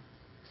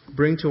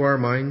bring to our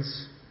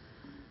minds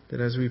that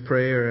as we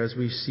pray or as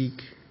we seek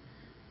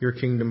Your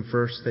kingdom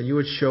first, that You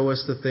would show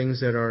us the things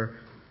that are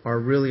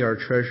really our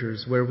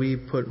treasures, where we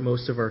put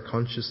most of our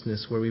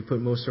consciousness, where we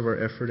put most of our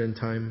effort and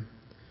time.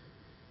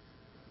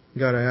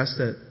 God, I ask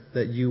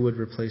that You would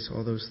replace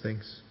all those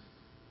things.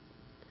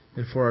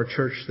 And for our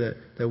church,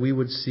 that we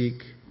would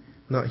seek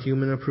not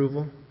human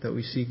approval, that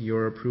we seek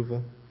Your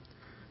approval,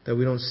 that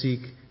we don't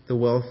seek the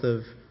wealth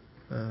of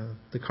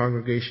the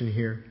congregation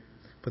here,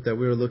 but that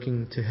we are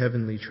looking to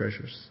heavenly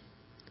treasures.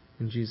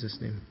 In Jesus'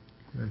 name,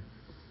 amen.